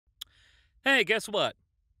Hey, guess what?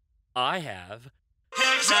 I have.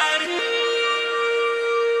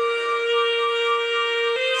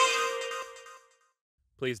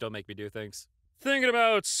 Please don't make me do things. Thinking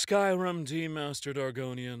about Skyrim Team Master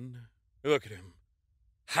Dargonian. Look at him.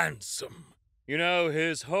 Handsome. You know,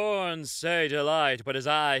 his horns say delight, but his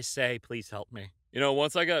eyes say, please help me. You know,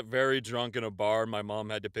 once I got very drunk in a bar, my mom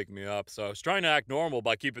had to pick me up, so I was trying to act normal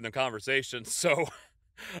by keeping the conversation, so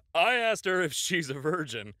I asked her if she's a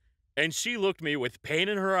virgin, and she looked me with pain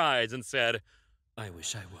in her eyes and said, I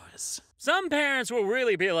wish I was. Some parents will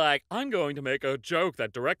really be like, I'm going to make a joke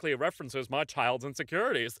that directly references my child's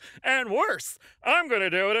insecurities. And worse, I'm going to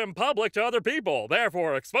do it in public to other people,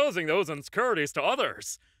 therefore exposing those insecurities to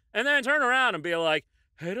others. And then turn around and be like,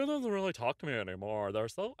 Hayden doesn't really talk to me anymore. They're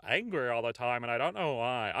so angry all the time, and I don't know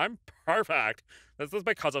why. I'm perfect. This is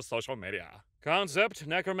because of social media. Concept,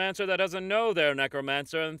 necromancer that doesn't know they're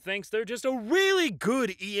necromancer and thinks they're just a really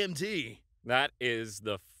good EMT. That is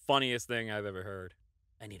the funniest thing I've ever heard.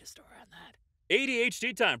 I need a story on that.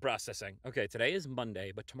 ADHD time processing. Okay, today is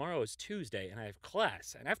Monday, but tomorrow is Tuesday, and I have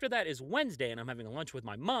class. And after that is Wednesday, and I'm having lunch with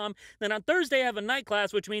my mom. Then on Thursday, I have a night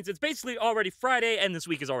class, which means it's basically already Friday, and this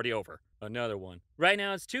week is already over. Another one. Right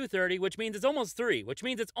now it's 2:30, which means it's almost 3, which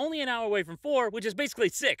means it's only an hour away from 4, which is basically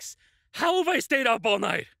 6. How have I stayed up all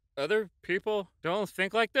night? Other people don't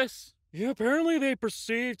think like this? Yeah, apparently they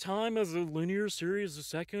perceive time as a linear series of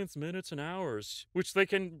seconds, minutes, and hours, which they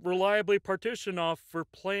can reliably partition off for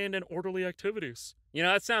planned and orderly activities. You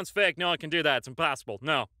know, that sounds fake. No one can do that. It's impossible.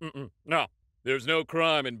 No. No. There's no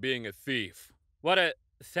crime in being a thief. What a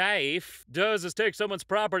thief does is take someone's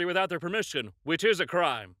property without their permission, which is a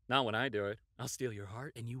crime. Not when I do it. I'll steal your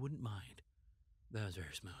heart and you wouldn't mind. That was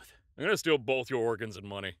very smooth. I'm gonna steal both your organs and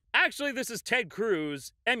money. Actually, this is Ted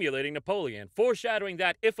Cruz emulating Napoleon, foreshadowing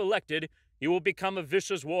that, if elected, he will become a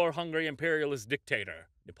vicious, war-hungry imperialist dictator.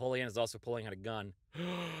 Napoleon is also pulling out a gun.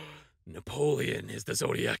 Napoleon is the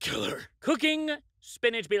Zodiac Killer. Cooking,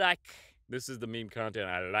 spinach be like. This is the meme content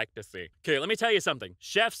I like to see. Okay, let me tell you something.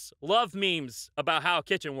 Chefs love memes about how a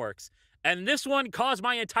kitchen works. And this one caused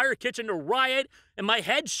my entire kitchen to riot, and my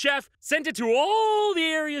head chef sent it to all the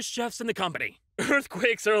area chefs in the company.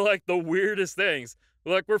 Earthquakes are like the weirdest things.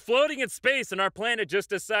 Like, we're floating in space and our planet just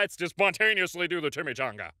decides to spontaneously do the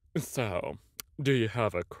chimichanga. So, do you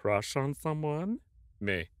have a crush on someone?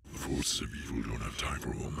 Me. The forces of evil don't have time for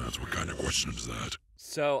romance. What kind of question is that?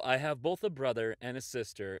 So, I have both a brother and a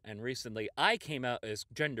sister, and recently I came out as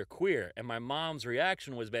genderqueer, and my mom's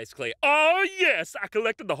reaction was basically, oh yes, I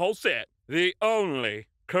collected the whole set. The only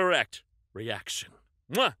correct reaction.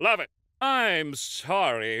 Mwah, love it. I'm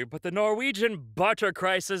sorry, but the Norwegian butter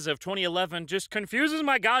crisis of 2011 just confuses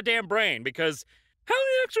my goddamn brain, because how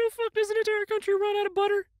the actual fuck does an entire country run out of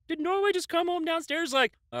butter? Did Norway just come home downstairs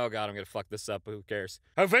like, oh god, I'm gonna fuck this up, who cares?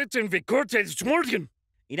 You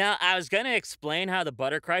know, I was gonna explain how the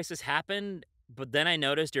butter crisis happened, but then I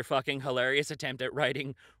noticed your fucking hilarious attempt at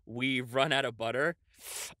writing, we've run out of butter.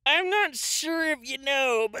 I'm not sure if you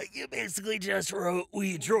know, but you basically just wrote,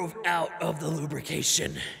 we drove out of the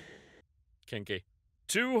lubrication. Kinky.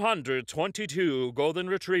 222 golden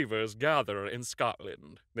retrievers gather in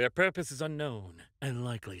Scotland. Their purpose is unknown and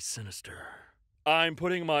likely sinister. I'm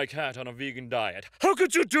putting my cat on a vegan diet. How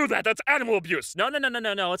could you do that? That's animal abuse. No,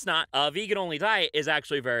 it's not. A vegan-only diet is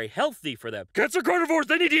actually very healthy for them. Cats are carnivores.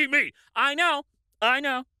 They need to eat meat. I know.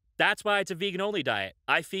 That's why it's a vegan-only diet.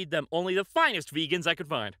 I feed them only the finest vegans I could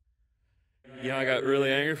find. You know, I got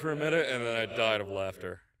really angry for a minute, and then I died of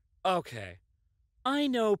laughter. Okay. I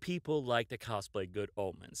know people like to cosplay Good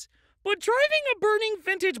Omens, but driving a burning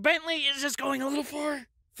vintage Bentley is just going a little far.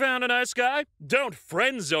 Found a nice guy? Don't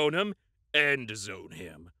friend zone him, end zone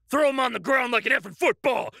him. Throw him on the ground like an effing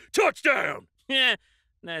football. Touchdown! Yeah,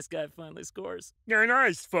 nice guy finally scores. You're not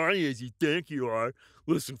as funny as you think you are.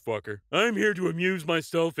 Listen, fucker, I'm here to amuse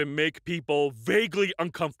myself and make people vaguely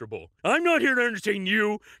uncomfortable. I'm not here to entertain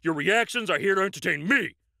you. Your reactions are here to entertain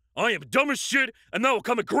me. I am dumb as shit, and that will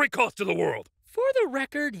come at great cost to the world. For the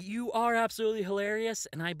record, you are absolutely hilarious,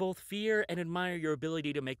 and I both fear and admire your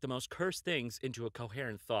ability to make the most cursed things into a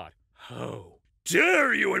coherent thought. How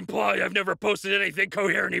dare you imply I've never posted anything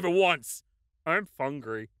coherent even once? I'm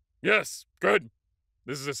hungry. Yes, good.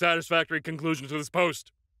 This is a satisfactory conclusion to this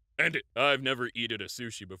post. End it. I've never eaten a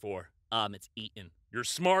sushi before. It's eaten. You're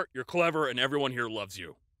smart, you're clever, and everyone here loves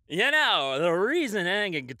you. You know, the reason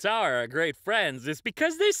Aang and Katara are great friends is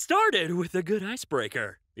because they started with a good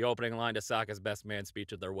icebreaker. The opening line to Sokka's best man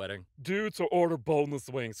speech at their wedding. Dudes who order boneless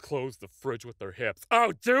wings close the fridge with their hips.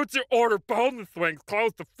 Oh, dudes who order boneless wings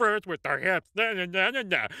close the fridge with their hips. Yeah,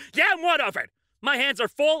 I'm one of it. My hands are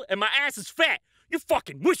full and my ass is fat. You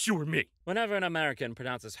fucking wish you were me! Whenever an American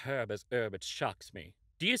pronounces herb as herb, it shocks me.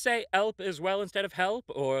 Do you say elp as well instead of help?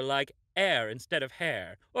 Or like air instead of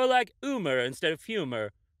hair? Or like humor instead of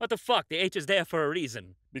humor? What the fuck? The H is there for a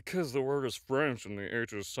reason. Because the word is French and the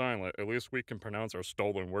H is silent, at least we can pronounce our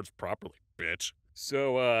stolen words properly, bitch.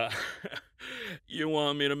 So, you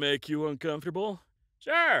want me to make you uncomfortable?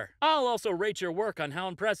 Sure. I'll also rate your work on how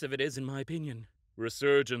impressive it is in my opinion.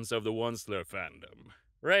 Resurgence of the Onceler fandom.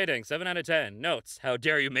 Rating, 7 out of 10. Notes, how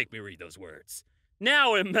dare you make me read those words.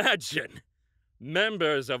 Now imagine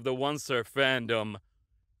members of the Onceler fandom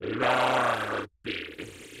LARPing.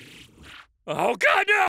 Oh god, no!